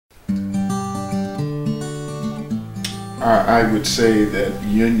I would say that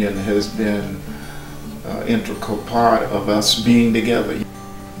union has been an integral part of us being together.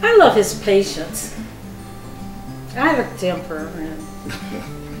 I love his patience. I have a temper, and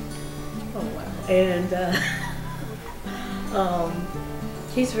oh wow, and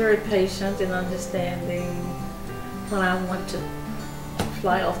he's very patient and understanding when I want to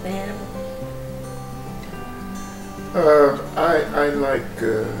fly off the handle. I like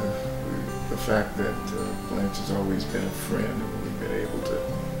the fact that Blanche has always been a friend, and we've been able to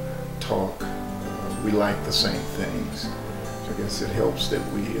talk. We like the same things. I guess it helps that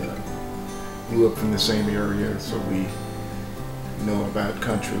we grew up in the same area, so we know about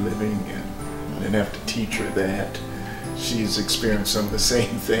country living, and I didn't have to teach her that. She's experienced some of the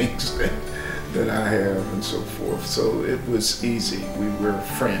same things that I have, and so forth. So it was easy. We were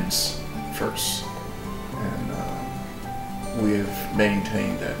friends first, and we have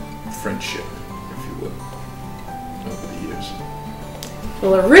maintained that friendship, if you will, over the years.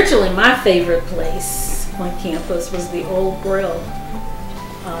 Well, originally my favorite place on campus was the Old Grill.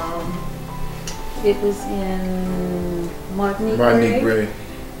 It was in Martinique Gray,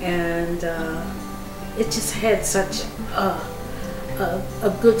 and it just had such a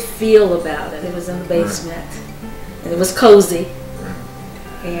good feel about it. It was in the basement, and it was cozy.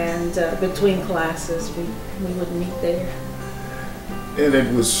 And between classes, we would meet there. And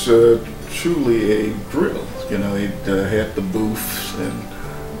it was truly a grill. You know, it had the booths and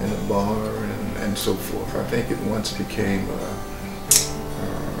a bar and so forth. I think it once became a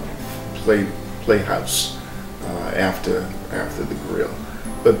playhouse after the grill.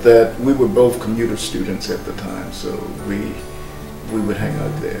 But that we were both commuter students at the time, so we would hang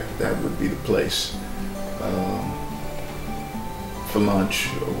out there. That would be the place for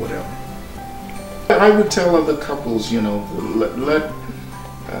lunch or whatever. I would tell other couples, you know,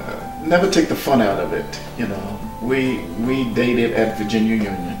 never take the fun out of it. You know, we dated at Virginia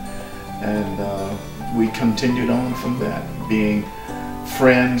Union, and we continued on from that, being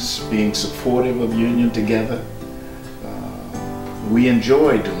friends, being supportive of union together. We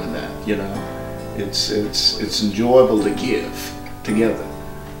enjoy doing that. You know, it's enjoyable to give together.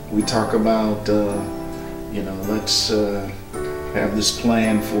 We talk about you know, let's have this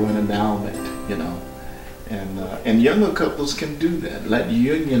plan for an endowment. You know, and younger couples can do that. Let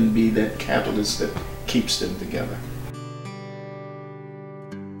union be that catalyst that keeps them together.